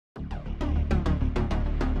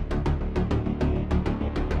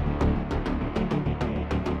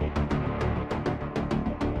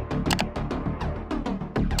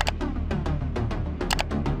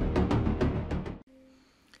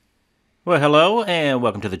Well, hello and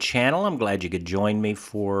welcome to the channel. I'm glad you could join me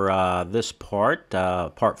for this part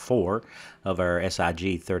 4 of our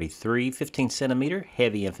sIG33 15cm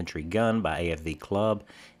Heavy Infantry Gun by AFV Club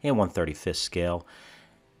in 1/35 scale.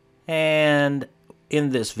 And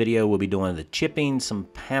in this video, we'll be doing the chipping, some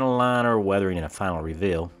panel liner, weathering, and a final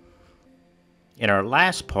reveal. In our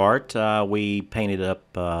last part, we painted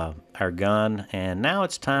up our gun, and now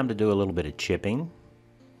it's time to do a little bit of chipping.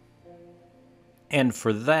 And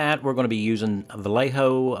for that, we're going to be using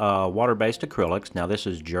Vallejo water-based acrylics. Now this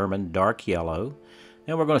is German dark yellow,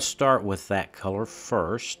 and we're going to start with that color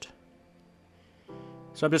first.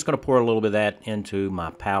 So I'm just going to pour a little bit of that into my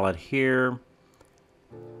palette here.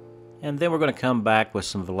 And then we're going to come back with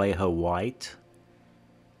some Vallejo white.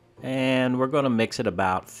 And we're going to mix it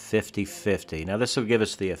about 50-50. Now this will give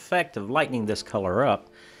us the effect of lightening this color up.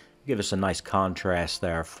 Give us a nice contrast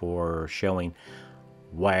there for showing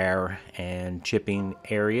wear and chipping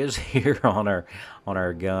areas here on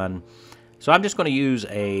our gun. So I'm just going to use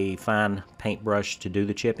a fine paintbrush to do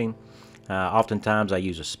the chipping. Oftentimes I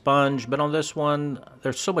use a sponge, but on this one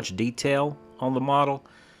there's so much detail on the model.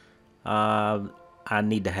 I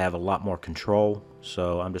need to have a lot more control,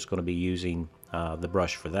 so I'm just going to be using the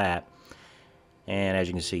brush for that. And as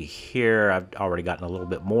you can see here, I've already gotten a little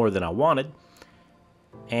bit more than I wanted.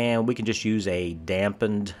 And we can just use a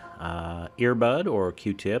dampened earbud or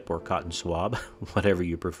Q-tip or cotton swab, whatever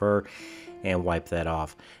you prefer, and wipe that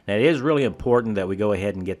off. Now it is really important that we go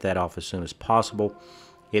ahead and get that off as soon as possible.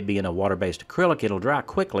 It being a water-based acrylic, it'll dry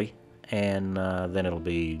quickly, and then it'll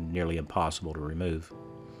be nearly impossible to remove.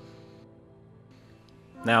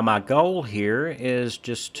 Now my goal here is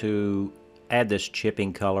just to add this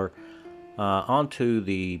chipping color onto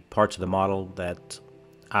the parts of the model that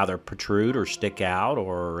either protrude or stick out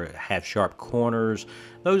or have sharp corners.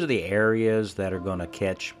 Those are the areas that are going to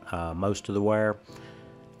catch most of the wear.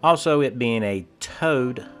 Also, it being a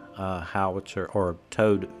towed howitzer or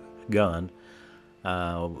towed gun,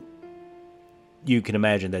 you can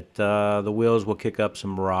imagine that the wheels will kick up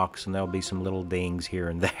some rocks and there'll be some little dings here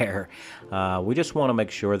and there. We just want to make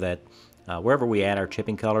sure that wherever we add our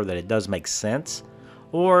chipping color that it does make sense,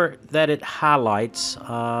 or that it highlights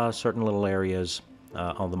certain little areas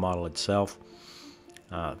on the model itself.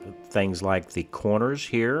 Things like the corners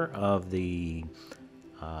here of the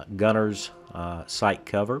gunner's sight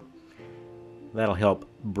cover. That'll help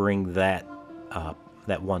bring that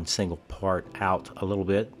that one single part out a little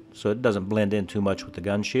bit so it doesn't blend in too much with the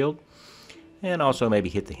gun shield. And also maybe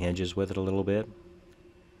hit the hinges with it a little bit.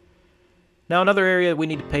 Now another area we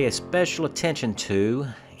need to pay special attention to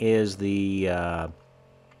is the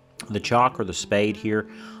chock or the spade here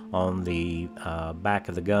on the back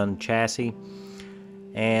of the gun chassis.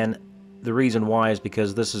 And the reason why is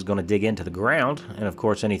because this is going to dig into the ground, and of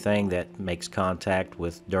course anything that makes contact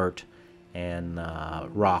with dirt and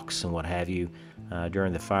rocks and what have you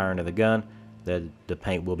during the firing of the gun, the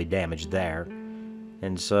paint will be damaged there.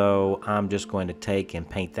 And so I'm just going to take and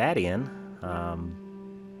paint that in.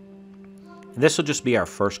 This will just be our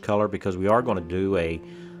first color because we are going to do a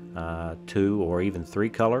 2 or even 3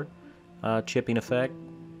 color chipping effect.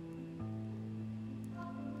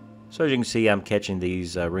 So as you can see, I'm catching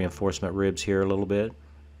these reinforcement ribs here a little bit,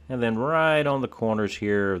 and then right on the corners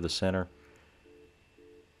here of the center,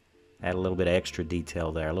 add a little bit of extra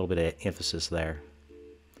detail there, a little bit of emphasis there.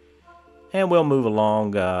 And we'll move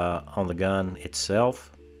along on the gun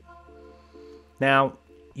itself. Now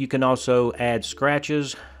you can also add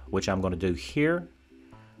scratches, which I'm going to do here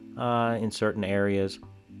in certain areas.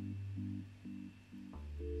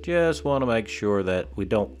 Just want to make sure that we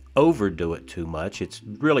don't overdo it too much. It's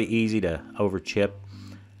really easy to over chip,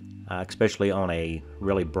 especially on a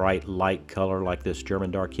really bright light color like this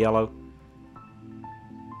German dark yellow.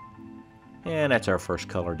 And that's our first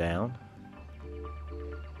color down.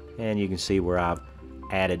 And you can see where I've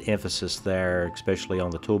added emphasis there, especially on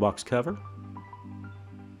the toolbox cover.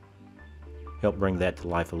 Help bring that to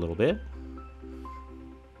life a little bit.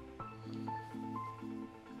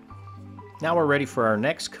 Now we're ready for our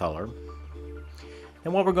next color.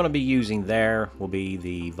 And what we're going to be using there will be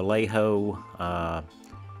the Vallejo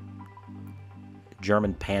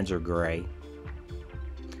German Panzer Gray.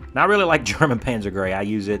 Now I really like German Panzer Gray. I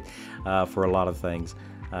use it for a lot of things,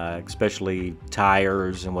 especially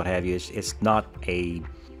tires and what have you. It's not a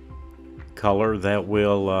color that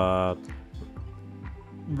will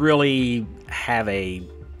really have a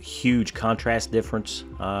huge contrast difference,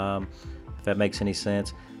 if that makes any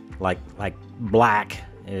sense. Like black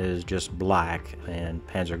is just black, and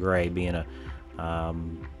Panzer Gray being a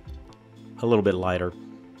little bit lighter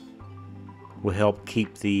will help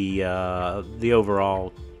keep the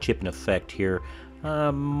overall chipping effect here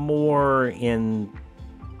more in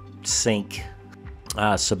sync,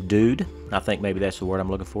 subdued. I think maybe that's the word I'm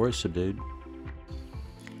looking for, is subdued.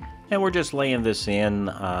 And we're just laying this in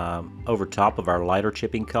over top of our lighter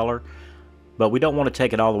chipping color, but we don't want to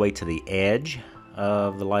take it all the way to the edge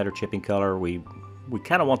of the lighter chipping color. We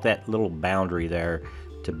kind of want that little boundary there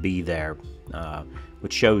to be there,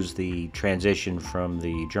 which shows the transition from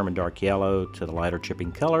the German dark yellow to the lighter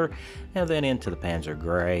chipping color, and then into the Panzer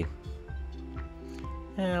gray.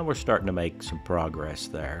 And we're starting to make some progress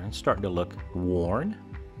there. It's starting to look worn.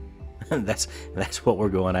 that's what we're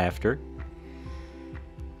going after.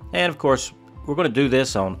 And of course, we're going to do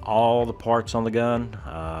this on all the parts on the gun.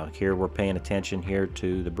 Here we're paying attention here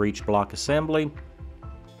to the breech block assembly,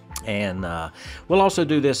 and we'll also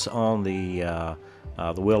do this on the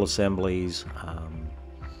wheel assemblies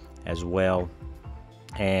as well.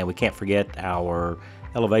 And we can't forget our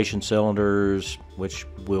elevation cylinders, which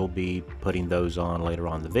we'll be putting those on later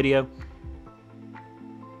on in the video.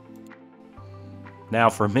 Now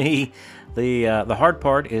for me, the hard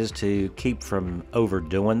part is to keep from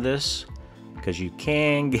overdoing this, because you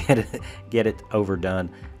can get it overdone,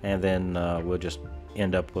 and then we'll just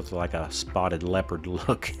end up with like a spotted leopard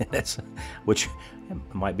look, which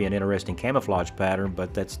might be an interesting camouflage pattern,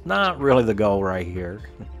 but that's not really the goal right here.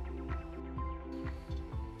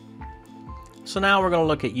 So now we're going to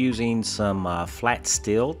look at using some flat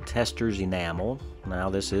steel Testors enamel. Now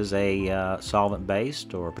this is a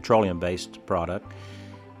solvent-based or petroleum-based product,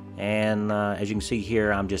 and as you can see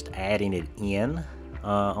here, I'm just adding it in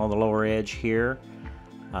on the lower edge here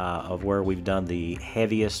of where we've done the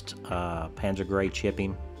heaviest Panzer Gray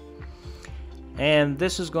chipping. And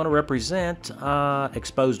this is going to represent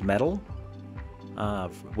exposed metal,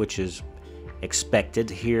 which is expected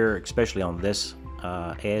here, especially on this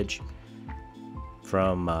edge,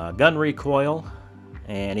 from gun recoil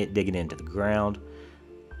and it digging into the ground.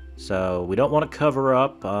 So we don't want to cover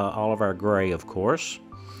up all of our gray, of course.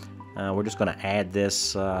 We're just going to add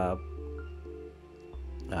this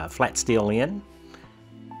flat steel in.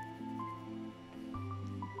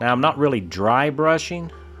 Now I'm not really dry brushing,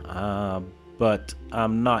 but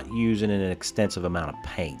I'm not using an extensive amount of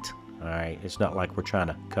paint. Alright, it's not like we're trying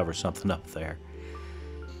to cover something up there.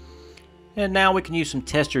 And now we can use some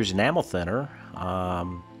Testors enamel thinner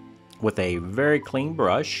with a very clean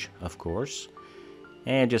brush, of course,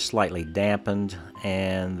 and just slightly dampened.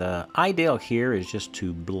 And the ideal here is just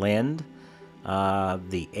to blend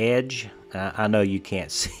the edge. I know you can't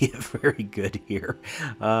see it very good here,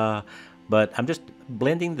 but I'm just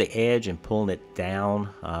blending the edge and pulling it down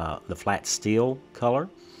the flat steel color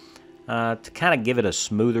to kind of give it a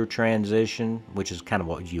smoother transition, which is kind of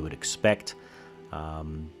what you would expect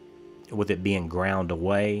with it being ground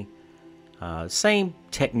away. Same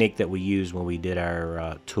technique that we used when we did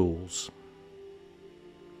our tools.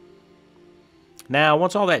 Now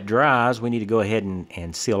once all that dries, we need to go ahead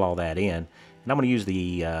and seal all that in. And I'm going to use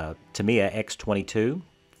the Tamiya X22,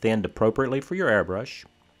 thinned appropriately for your airbrush.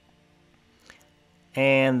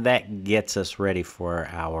 And that gets us ready for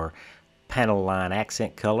our panel line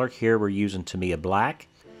accent color. Here we're using Tamiya Black.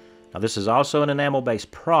 Now this is also an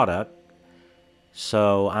enamel-based product,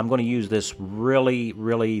 so I'm going to use this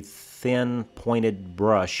really thin pointed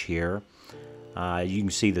brush here. You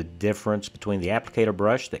can see the difference between the applicator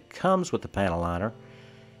brush that comes with the panel liner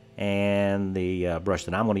and the brush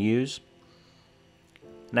that I'm going to use.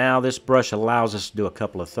 Now this brush allows us to do a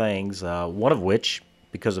couple of things, one of which,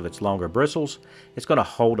 because of its longer bristles, it's going to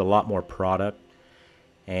hold a lot more product,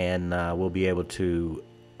 and we'll be able to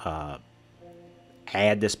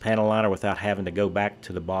add this panel liner without having to go back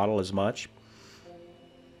to the bottle as much.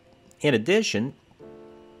 In addition,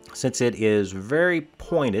 since it is very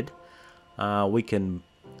pointed, we can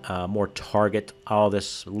more target all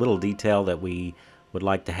this little detail that we would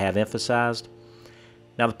like to have emphasized.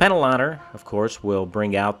 Now the panel liner, of course, will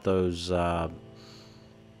bring out those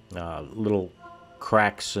little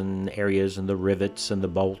cracks and areas and the rivets and the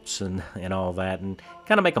bolts and all that, and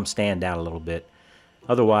kind of make them stand out a little bit.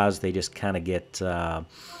 Otherwise they just kind of get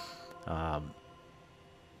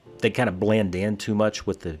they kind of blend in too much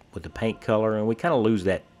with the paint color, and we kind of lose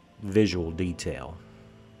that visual detail.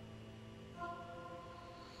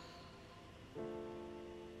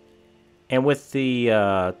 And with the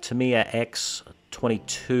Tamiya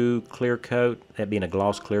X22 clear coat, that being a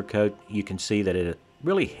gloss clear coat, you can see that it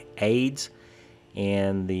really aids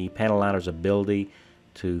in the panel liner's ability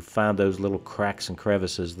to find those little cracks and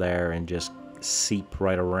crevices there and just seep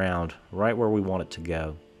right around, right where we want it to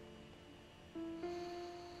go.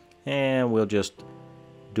 And we'll just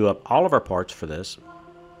do up all of our parts for this.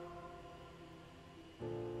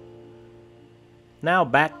 Now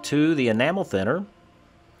back to the enamel thinner.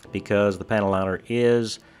 because the panel liner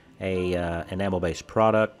is a enamel-based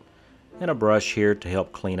product, and a brush here to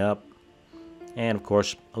help clean up, and of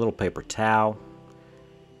course a little paper towel,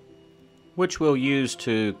 which we'll use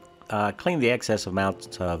to clean the excess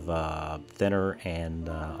amounts of thinner and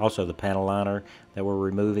also the panel liner that we're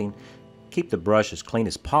removing. Keep the brush as clean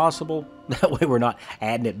as possible, that way we're not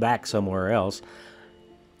adding it back somewhere else.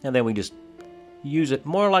 And then we just use it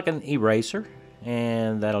more like an eraser,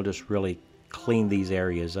 and that'll just really clean these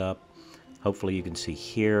areas up. Hopefully you can see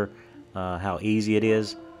here how easy it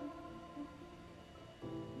is.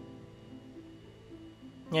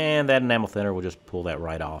 And that enamel thinner will just pull that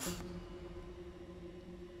right off.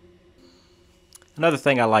 Another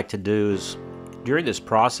thing I like to do is, during this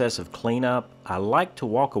process of cleanup, I like to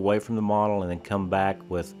walk away from the model and then come back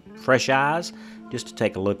with fresh eyes just to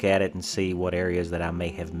take a look at it and see what areas that I may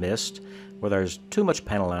have missed, where there's too much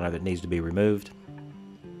panel liner that needs to be removed.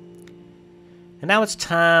 And now it's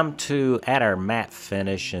time to add our matte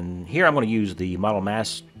finish, and here I'm going to use the Model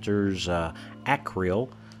Masters Acryl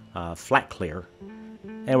Flat Clear,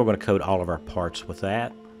 and we're going to coat all of our parts with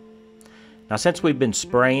that. Now, since we've been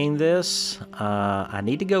spraying this, I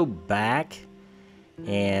need to go back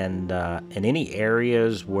and in any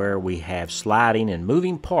areas where we have sliding and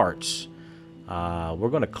moving parts, we're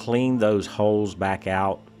going to clean those holes back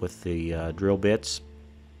out with the drill bits.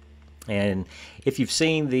 And if you've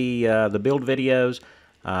seen the build videos,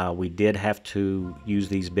 we did have to use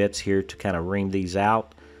these bits here to kind of ream these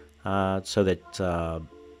out so that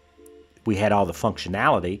we had all the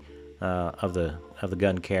functionality of the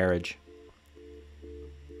gun carriage.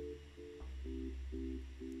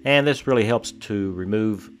 And this really helps to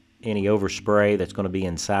remove any overspray that's going to be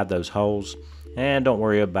inside those holes. And don't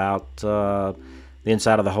worry about the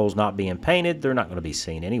inside of the holes not being painted. They're not going to be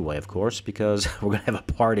seen anyway, of course, because we're going to have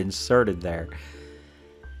a part inserted there.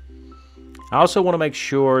 I also want to make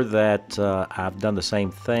sure that I've done the same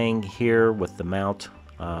thing here with the mount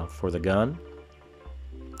for the gun.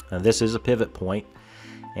 And this is a pivot point.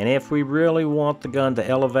 And if we really want the gun to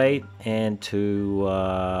elevate and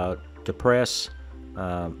to press,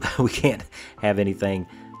 we can't have anything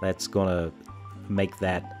that's going to make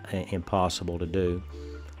that impossible to do.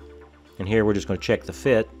 And here we're just going to check the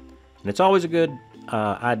fit, and it's always a good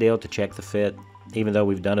idea to check the fit, even though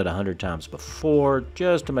we've done it 100 times before,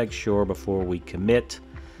 just to make sure before we commit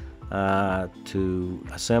to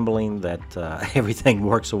assembling that everything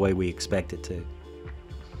works the way we expect it to.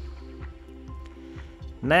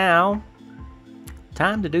 Now,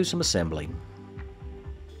 time to do some assembly.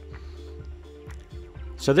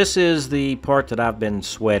 So this is the part that I've been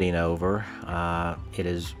sweating over. It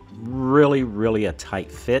is really a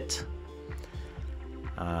tight fit.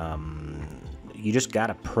 You just got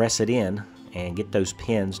to press it in and get those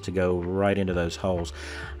pins to go right into those holes.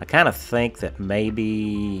 I kind of think that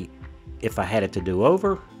maybe if I had it to do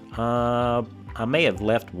over, I may have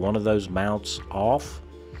left one of those mounts off,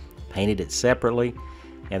 painted it separately,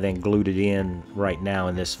 and then glued it in right now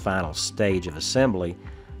in this final stage of assembly.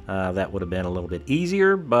 That would have been a little bit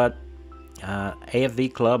easier, but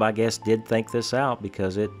AFV Club, I guess, did think this out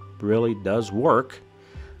because it really does work.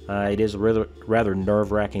 It is rather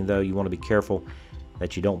nerve-wracking, though. You want to be careful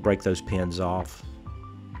that you don't break those pins off.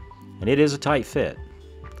 And it is a tight fit.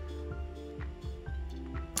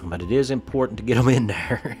 But it is important to get them in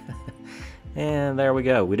there. And there we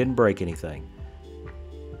go. We didn't break anything.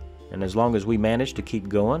 And as long as we manage to keep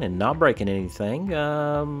going and not breaking anything,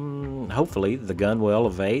 hopefully the gun will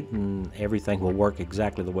elevate and everything will work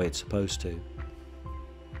exactly the way it's supposed to.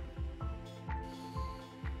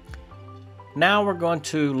 Now we're going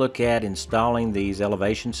to look at installing these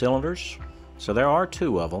elevation cylinders. So there are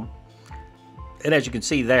two of them. And as you can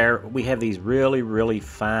see there, we have these really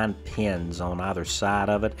fine pins on either side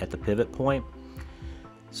of it at the pivot point.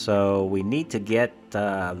 So we need to get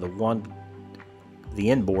the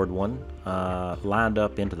inboard one lined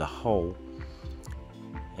up into the hole,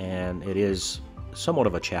 and it is somewhat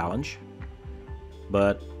of a challenge,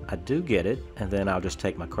 but I do get it. And then I'll just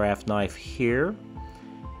take my craft knife here,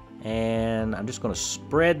 and I'm just going to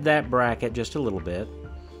spread that bracket just a little bit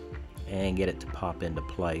and get it to pop into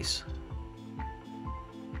place.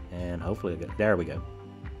 And hopefully, there we go.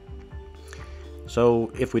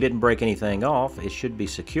 So if we didn't break anything off, it should be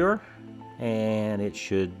secure, and it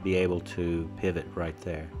should be able to pivot right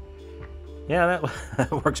there. Yeah,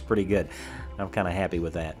 that works pretty good. I'm kind of happy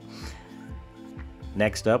with that.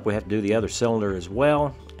 Next up, we have to do the other cylinder as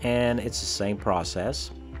well, and it's the same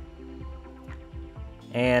process.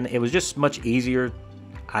 And it was just much easier,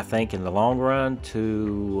 I think, in the long run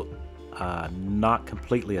to not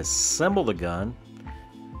completely assemble the gun.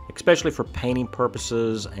 especially for painting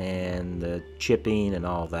purposes and the chipping and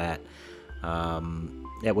all that.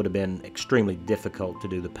 That would have been extremely difficult to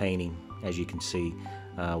do the painting, as you can see,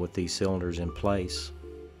 with these cylinders in place.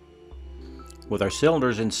 With our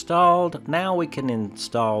cylinders installed, now we can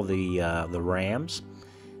install the rams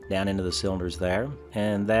down into the cylinders there,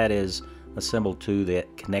 and that is assembled to the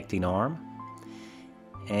connecting arm.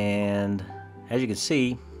 And as you can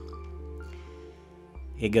see,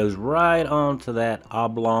 it goes right onto that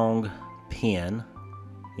oblong pin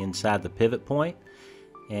inside the pivot point,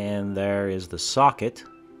 and there is the socket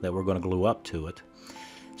that we're going to glue up to it.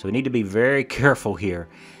 So we need to be very careful here.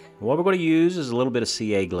 What we're going to use is a little bit of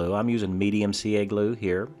CA glue. I'm using medium CA glue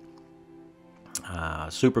here,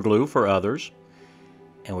 super glue for others,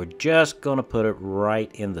 and we're just going to put it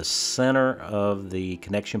right in the center of the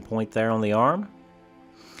connection point there on the arm.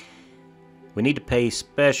 We need to pay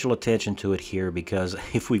special attention to it here, because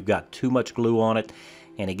if we've got too much glue on it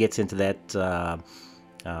and it gets into that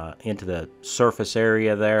into the surface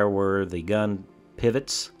area there where the gun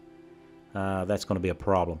pivots, that's going to be a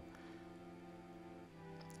problem.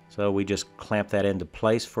 So we just clamp that into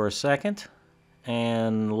place for a second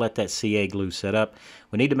and let that CA glue set up.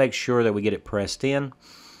 We need to make sure that we get it pressed in,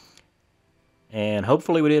 and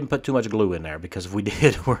hopefully we didn't put too much glue in there, because if we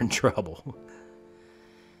did, we're in trouble.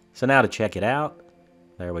 So now to check it out,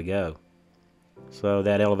 there we go. So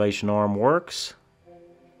that elevation arm works,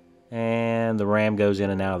 and the ram goes in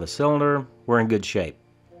and out of the cylinder. We're in good shape.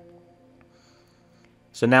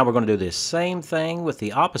 So now we're going to do this same thing with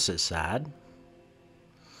the opposite side.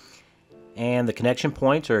 And the connection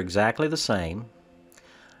points are exactly the same.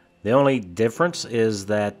 The only difference is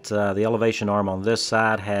that the elevation arm on this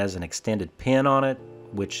side has an extended pin on it,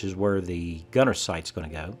 which is where the gunner sight's going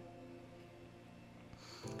to go.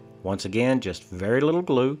 Once again, just very little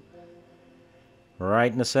glue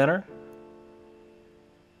right in the center.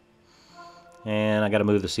 And I got to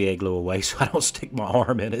move the CA glue away so I don't stick my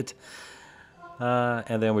arm in it.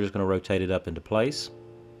 And then we're just going to rotate it up into place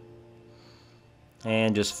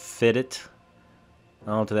and just fit it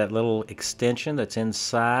onto that little extension that's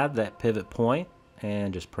inside that pivot point,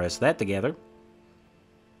 and just press that together.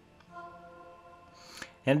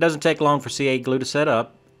 And it doesn't take long for CA glue to set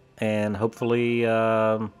up, and hopefully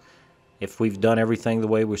if we've done everything the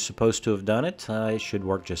way we're supposed to have done it, it should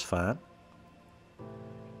work just fine.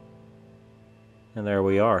 And there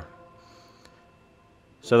we are.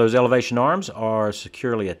 So those elevation arms are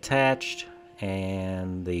securely attached,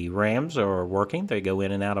 and the rams are working. They go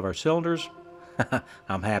in and out of our cylinders.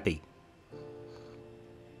 I'm happy.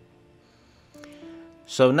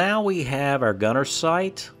 So now we have our gunner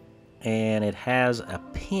sight, and it has a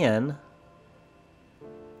pin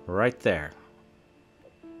right there.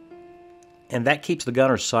 And that keeps the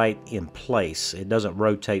gunner sight in place. It doesn't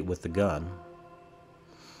rotate with the gun.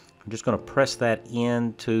 I'm just going to press that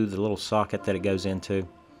into the little socket that it goes into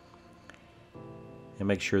and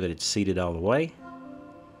make sure that it's seated all the way.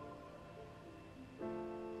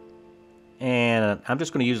 And I'm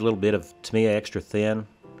just going to use a little bit of Tamiya Extra Thin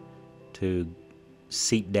to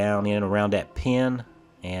seep down in around that pin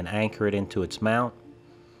and anchor it into its mount.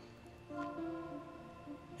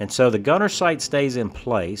 And so the gunner sight stays in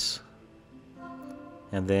place,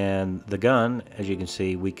 and then the gun, as you can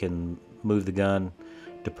see, we can move the gun,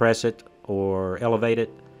 depress it or elevate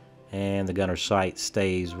it, and the gunner sight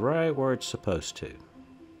stays right where it's supposed to.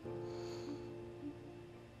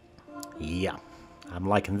 Yeah, I'm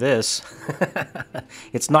liking this.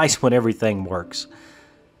 It's nice when everything works.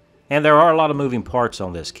 And there are a lot of moving parts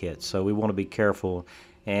on this kit, so we want to be careful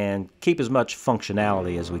and keep as much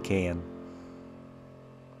functionality as we can.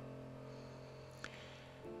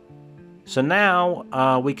 So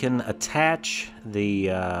now we can attach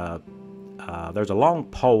the, there's a long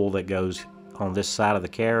pole that goes on this side of the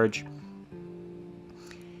carriage,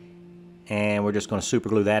 and we're just going to super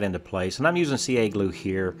glue that into place. And I'm using CA glue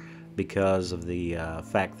here because of the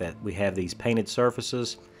fact that we have these painted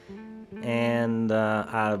surfaces, and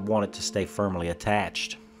I want it to stay firmly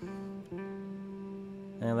attached.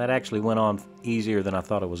 And that actually went on easier than I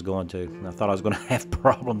thought it was going to. I thought I was going to have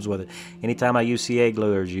problems with it. Anytime I use CA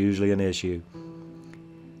glue, there's usually an issue.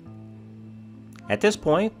 At this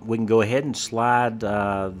point, we can go ahead and slide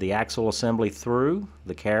the axle assembly through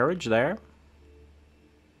the carriage there.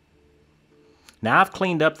 Now I've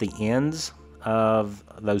cleaned up the ends of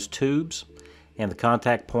those tubes and the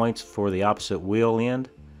contact points for the opposite wheel end.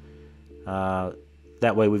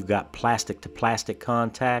 That way we've got plastic to plastic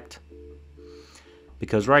contact.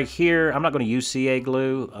 Because right here, I'm not going to use CA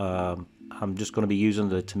glue. I'm just going to be using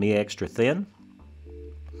the Tamiya Extra Thin.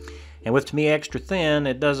 And with Tamiya Extra Thin,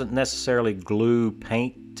 it doesn't necessarily glue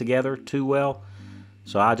paint together too well.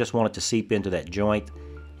 So I just want it to seep into that joint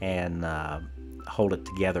and hold it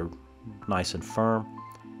together nice and firm.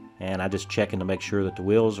 And I'm just checking to make sure that the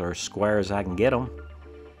wheels are as square as I can get them.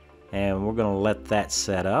 And we're going to let that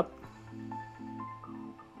set up.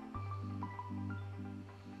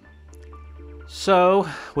 So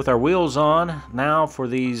with our wheels on, now for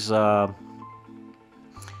these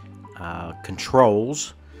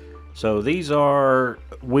controls. So these are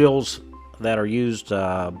wheels that are used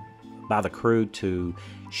by the crew to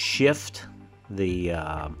shift the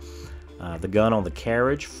gun on the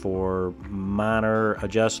carriage for minor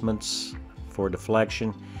adjustments for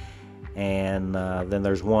deflection, and then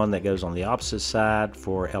there's one that goes on the opposite side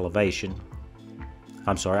for elevation.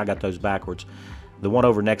 I'm sorry, I got those backwards. The one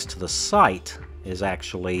over next to the sight is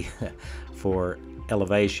actually for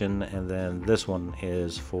elevation, and then this one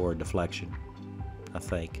is for deflection, I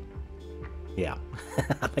think. Yeah,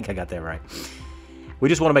 I think I got that right. We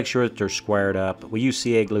just want to make sure that they're squared up. We use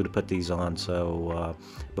CA glue to put these on, so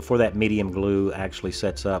before that medium glue actually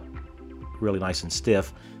sets up really nice and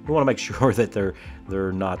stiff, we want to make sure that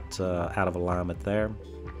they're not out of alignment there.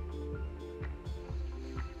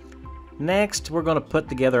 Next, we're going to put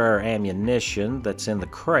together our ammunition that's in the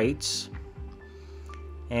crates.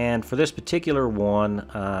 And for this particular one,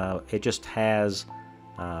 it just has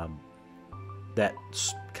that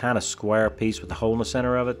kind of square piece with the hole in the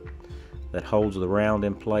center of it that holds the round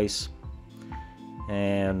in place.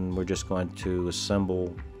 And we're just going to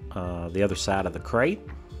assemble the other side of the crate.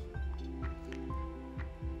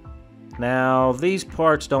 Now, these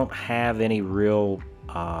parts don't have any real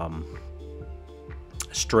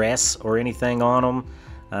stress or anything on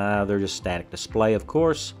them. They're just static display, of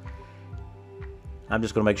course. I'm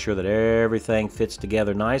just going to make sure that everything fits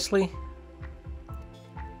together nicely.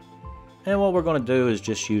 And what we're going to do is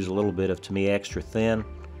just use a little bit of, to me, extra thin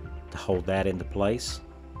to hold that into place.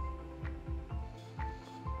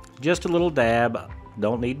 Just a little dab,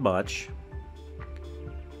 don't need much.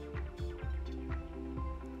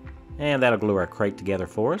 And that'll glue our crate together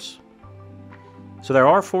for us. So there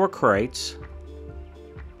are 4 crates,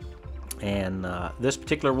 and this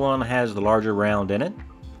particular one has the larger round in it,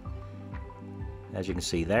 as you can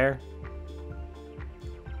see there.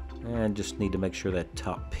 And just need to make sure that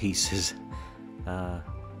top piece is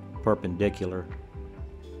perpendicular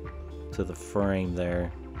to the frame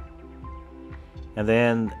there. And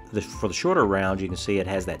then for the shorter round, you can see it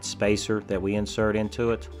has that spacer that we insert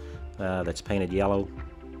into it that's painted yellow.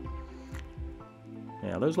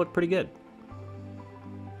 Yeah, those look pretty good.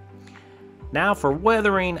 Now for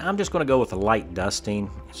weathering, I'm just going to go with a light dusting.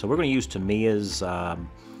 So we're going to use Tamiya's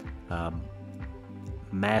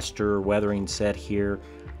master weathering set here.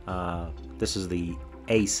 This is the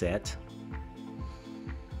A set.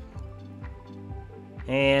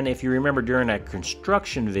 And if you remember during that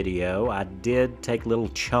construction video, I did take little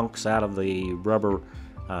chunks out of the rubber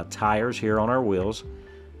tires here on our wheels.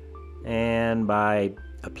 And by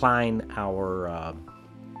applying our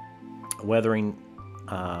weathering,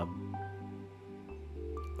 well,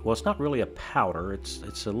 it's not really a powder,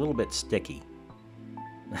 it's a little bit sticky.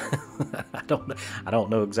 I don't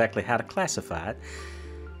know exactly how to classify it,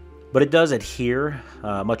 but it does adhere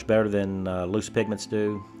much better than loose pigments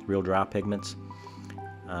do, real dry pigments.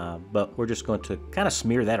 But we're just going to kind of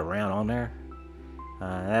smear that around on there.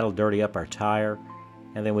 That'll dirty up our tire,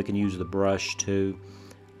 and then we can use the brush too.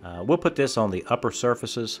 We'll put this on the upper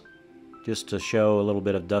surfaces just to show a little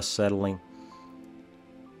bit of dust settling.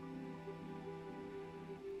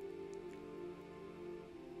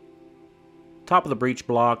 Top of the breech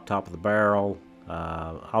block, top of the barrel.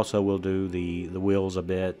 Also we'll do the wheels a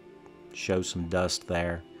bit, show some dust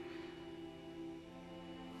there.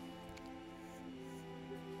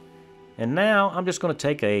 And now I'm just going to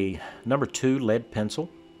take a number 2 lead pencil,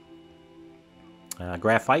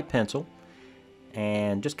 graphite pencil,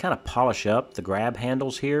 and just kind of polish up the grab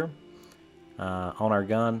handles here on our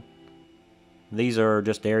gun. These are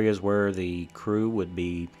just areas where the crew would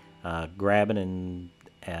be grabbing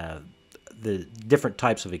and the different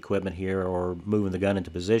types of equipment here, or moving the gun into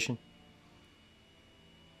position.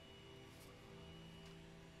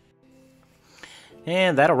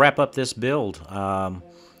 And that'll wrap up this build.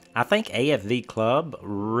 I think AFV Club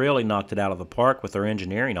really knocked it out of the park with their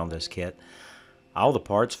engineering on this kit. All the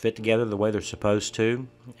parts fit together the way they're supposed to,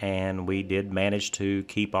 and we did manage to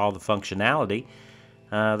keep all the functionality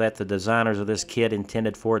that the designers of this kit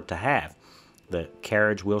intended for it to have. The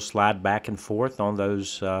carriage will slide back and forth on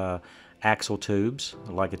those axle tubes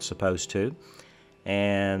like it's supposed to,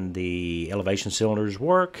 and the elevation cylinders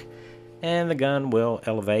work, and the gun will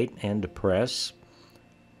elevate and depress.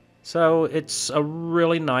 So it's a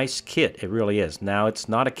really nice kit, it really is. Now, it's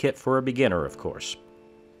not a kit for a beginner, of course.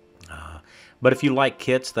 But if you like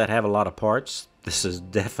kits that have a lot of parts, this is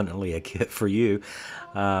definitely a kit for you.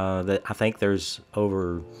 I think there's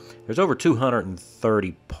over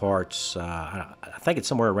 230 parts. I think it's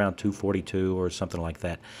somewhere around 242 or something like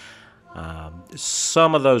that.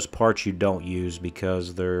 Some of those parts you don't use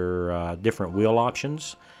because they're different wheel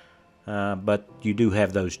options, but you do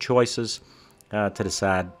have those choices to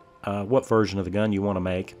decide what version of the gun you want to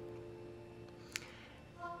make.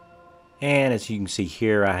 And as you can see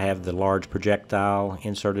here, I have the large projectile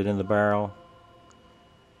inserted in the barrel,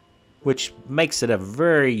 which makes it a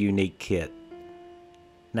very unique kit.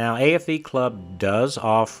 Now, AFV Club does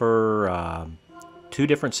offer 2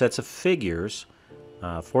 different sets of figures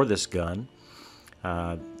for this gun.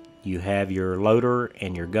 You have your loader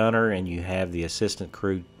and your gunner, and you have the assistant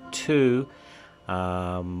crew 2.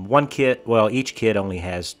 One kit, well, each kit only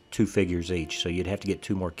has 2 figures each, so you'd have to get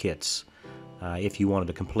 2 more kits if you wanted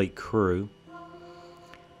a complete crew.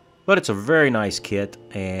 But it's a very nice kit,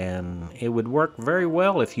 and it would work very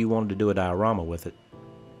well if you wanted to do a diorama with it.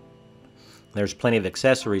 There's plenty of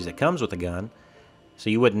accessories that comes with the gun,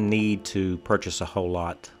 so you wouldn't need to purchase a whole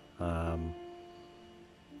lot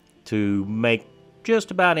to make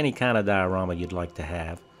just about any kind of diorama you'd like to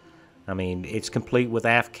have. I mean, it's complete with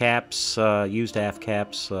aft caps, used aft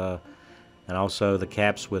caps, and also the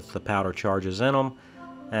caps with the powder charges in them.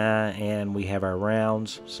 And we have our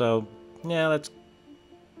rounds, so yeah, that's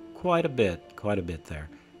quite a bit there.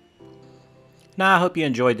 Now, I hope you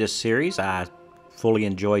enjoyed this series. I fully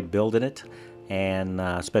enjoyed building it,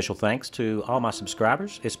 and special thanks to all my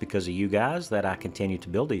subscribers. It's because of you guys that I continue to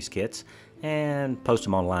build these kits and post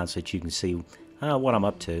them online so that you can see what I'm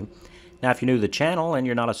up to. Now, if you're new to the channel and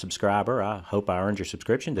you're not a subscriber, I hope I earned your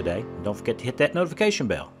subscription today. And don't forget to hit that notification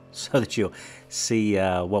bell so that you'll see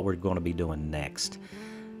what we're going to be doing next.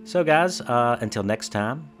 So guys, until next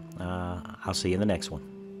time, I'll see you in the next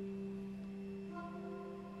one.